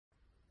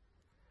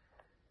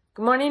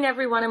Good morning,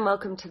 everyone, and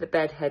welcome to the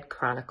Bed Head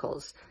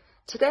Chronicles.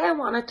 Today, I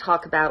want to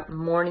talk about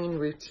morning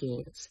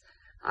routines.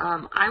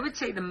 I would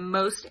say the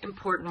most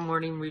important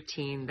morning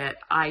routine that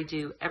I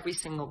do every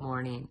single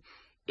morning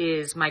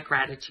is my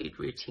gratitude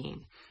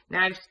routine.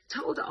 Now, I've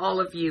told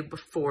all of you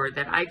before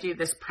that I do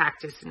this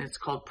practice, and it's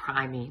called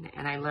priming,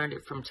 and I learned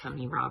it from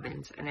Tony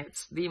Robbins, and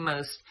it's the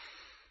most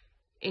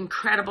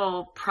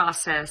incredible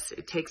process.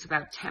 It takes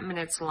about 10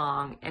 minutes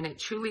long, and it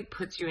truly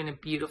puts you in a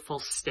beautiful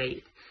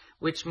state,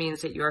 which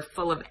means that you're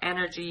full of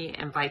energy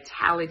and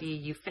vitality.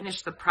 You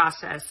finish the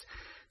process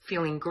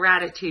feeling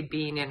gratitude,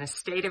 being in a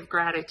state of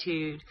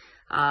gratitude,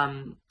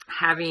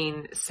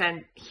 having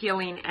sent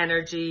healing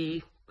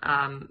energy,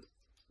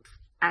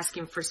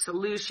 asking for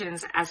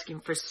solutions,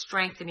 asking for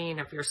strengthening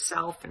of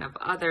yourself and of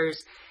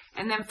others,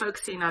 and then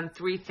focusing on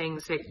three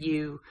things that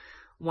you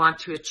want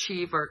to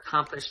achieve or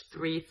accomplish,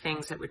 three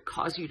things that would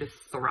cause you to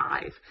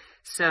thrive.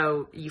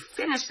 So you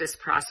finish this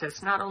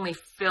process not only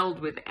filled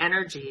with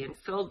energy and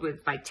filled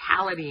with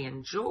vitality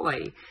and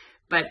joy,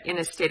 but in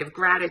a state of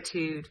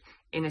gratitude,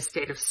 in a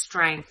state of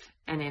strength,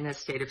 and in a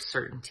state of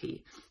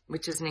certainty,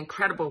 which is an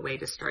incredible way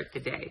to start the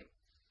day.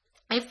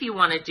 If you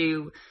want to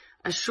do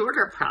a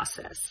shorter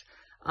process,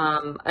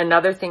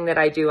 another thing that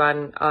I do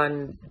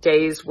on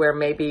days where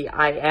maybe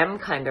I am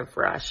kind of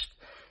rushed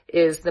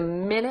is the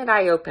minute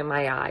I open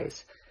my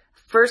eyes,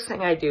 first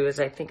thing I do is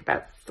I think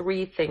about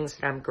three things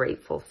that I'm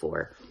grateful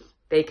for.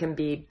 They can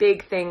be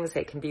big things,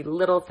 they can be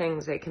little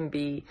things, they can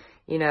be,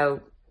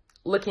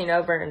 looking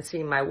over and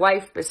seeing my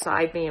wife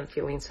beside me and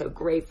feeling so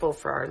grateful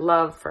for our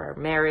love, for our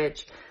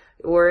marriage.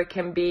 Or it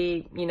can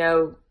be,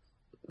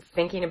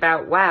 thinking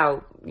about,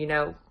 wow,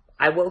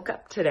 I woke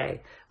up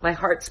today. My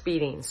heart's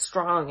beating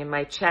strong in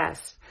my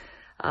chest.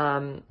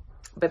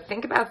 But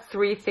think about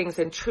three things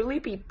and truly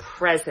be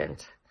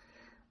present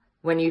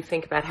when you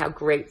think about how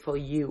grateful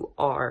you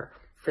are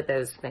for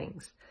those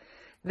things.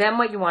 Then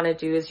what you want to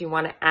do is you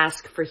want to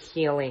ask for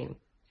healing.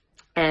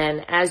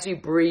 And as you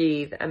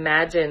breathe,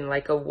 imagine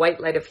like a white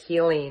light of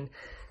healing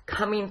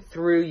coming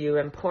through you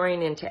and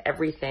pouring into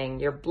everything,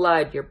 your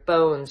blood, your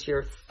bones,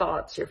 your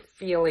thoughts, your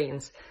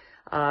feelings,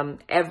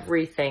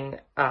 everything,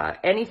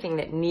 anything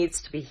that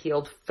needs to be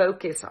healed.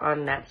 Focus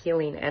on that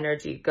healing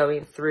energy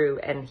going through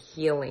and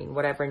healing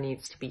whatever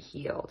needs to be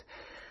healed.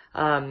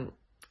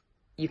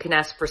 You can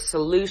ask for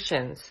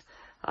solutions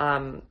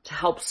to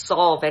help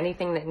solve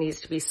anything that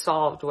needs to be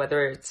solved,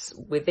 whether it's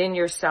within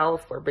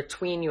yourself or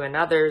between you and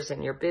others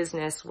and your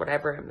business,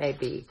 whatever it may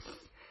be.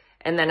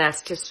 And then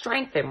ask to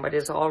strengthen what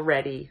is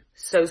already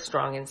so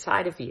strong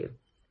inside of you.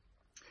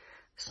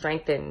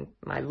 Strengthen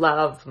my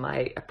love,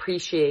 my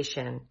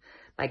appreciation,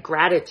 my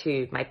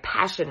gratitude, my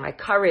passion, my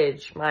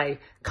courage, my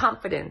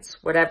confidence,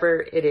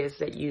 whatever it is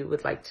that you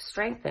would like to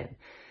strengthen.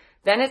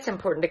 Then it's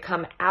important to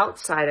come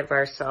outside of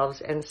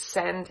ourselves and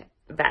send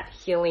that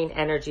healing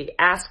energy,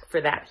 ask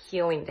for that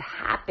healing to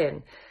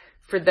happen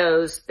for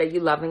those that you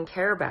love and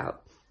care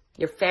about.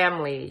 Your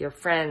family, your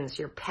friends,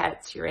 your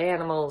pets, your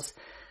animals,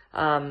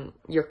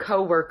 your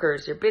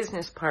coworkers, your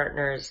business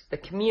partners, the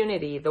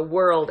community, the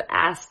world.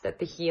 Ask that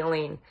the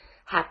healing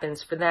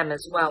happens for them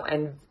as well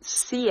and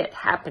see it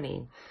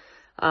happening.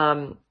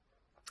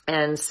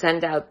 And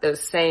send out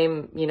those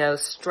same,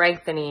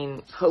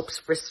 strengthening, hopes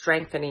for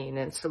strengthening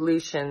and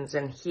solutions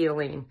and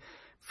healing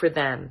for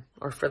them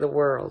or for the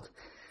world.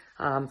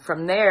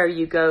 From there,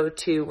 you go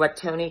to what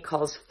Tony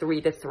calls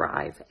 3 to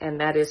Thrive,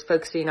 and that is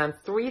focusing on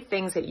three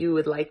things that you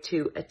would like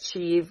to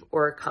achieve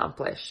or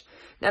accomplish.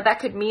 Now, that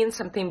could mean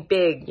something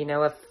big,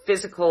 a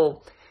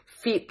physical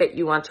feat that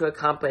you want to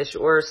accomplish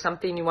or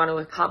something you want to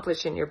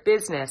accomplish in your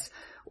business.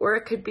 Or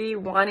it could be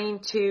wanting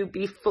to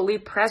be fully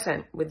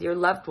present with your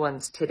loved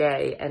ones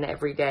today and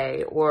every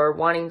day, or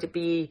wanting to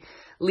be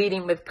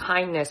leading with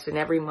kindness in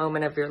every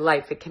moment of your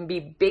life. It can be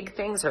big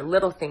things or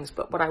little things,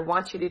 but what I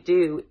want you to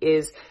do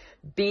is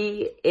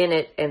be in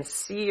it and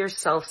see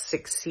yourself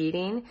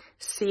succeeding,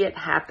 see it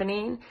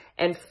happening,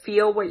 and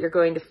feel what you're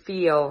going to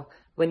feel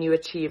when you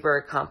achieve or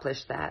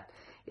accomplish that.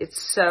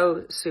 It's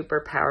so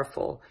super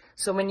powerful.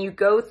 So when you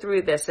go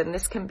through this, and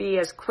this can be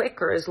as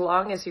quick or as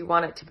long as you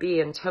want it to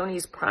be, and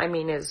Tony's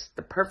priming is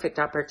the perfect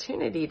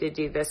opportunity to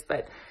do this.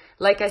 But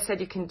like I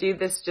said, you can do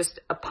this just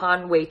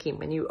upon waking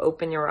when you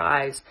open your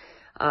eyes.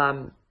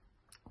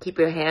 Keep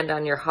your hand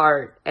on your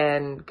heart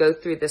and go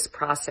through this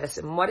process.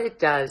 And what it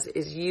does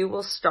is you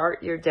will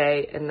start your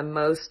day in the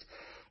most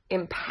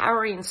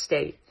empowering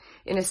state,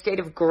 in a state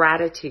of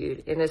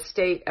gratitude, in a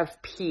state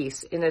of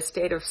peace, in a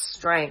state of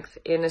strength,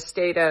 in a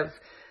state of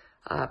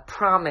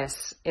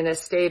promise, in a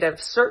state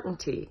of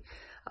certainty.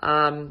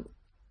 And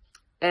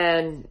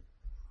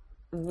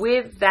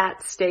with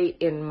that state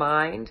in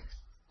mind,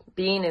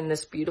 being in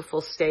this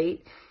beautiful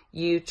state,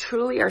 you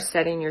truly are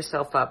setting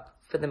yourself up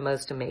for the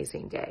most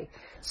amazing day.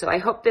 So I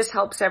hope this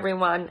helps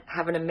everyone.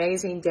 Have an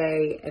amazing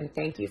day, and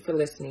thank you for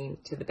listening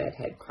to the Bed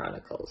Head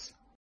Chronicles.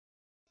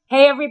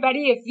 Hey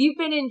everybody, if you've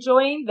been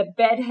enjoying the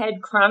Bed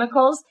Head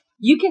Chronicles,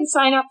 you can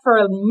sign up for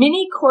a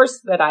mini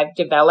course that I've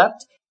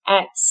developed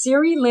at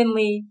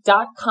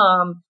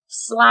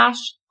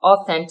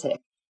SiriLindley.com/authentic.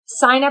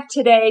 Sign up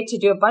today to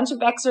do a bunch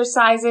of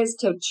exercises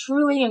to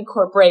truly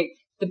incorporate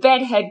the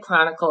Bed Head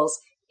Chronicles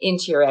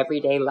into your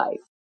everyday life.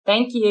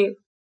 Thank you.